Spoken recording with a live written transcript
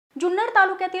जुन्नर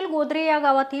तालुक्यातील गोद्रे या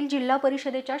गावातील जिल्हा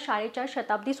परिषदेच्या शाळेच्या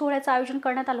शताब्दी सोहळ्याचं आयोजन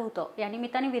करण्यात आलं होतं। या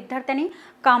निमित्ताने विद्यार्थ्यांनी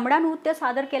कांबडा नृत्य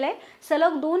सादर केलंय।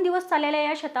 सलग 2 दिवस चाललेल्या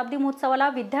या शताब्दी महोत्सवाला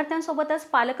विद्यार्थ्यांसोबतच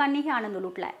पालकांनीही आनंद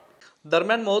लुटलाय।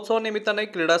 दरम्यान महोत्सवानिमित्ताने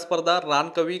क्रीडा स्पर्धा,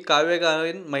 रानकवी, काव्य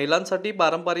गायन, महिलांसाठी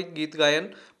पारंपरिक गीत गायन,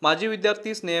 माजी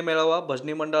विद्यार्थी स्नेह मेळावा,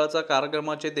 भजनी मंडळाचा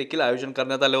कार्यक्रमाचे देखील आयोजन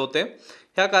करण्यात आले होते।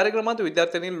 ह्या कार्यक्रमात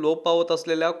विद्यार्थ्यांनी लोप पावत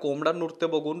असलेल्या कोंबडा नृत्य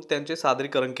बघून त्यांचे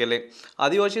सादरीकरण केले।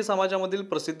 आदिवासी समाजामधील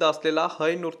प्रसिद्ध असलेला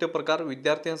है नृत्य प्रकार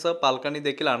विद्यार्थ्यांसह पालकांनी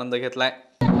देखील आनंद घेतलाय।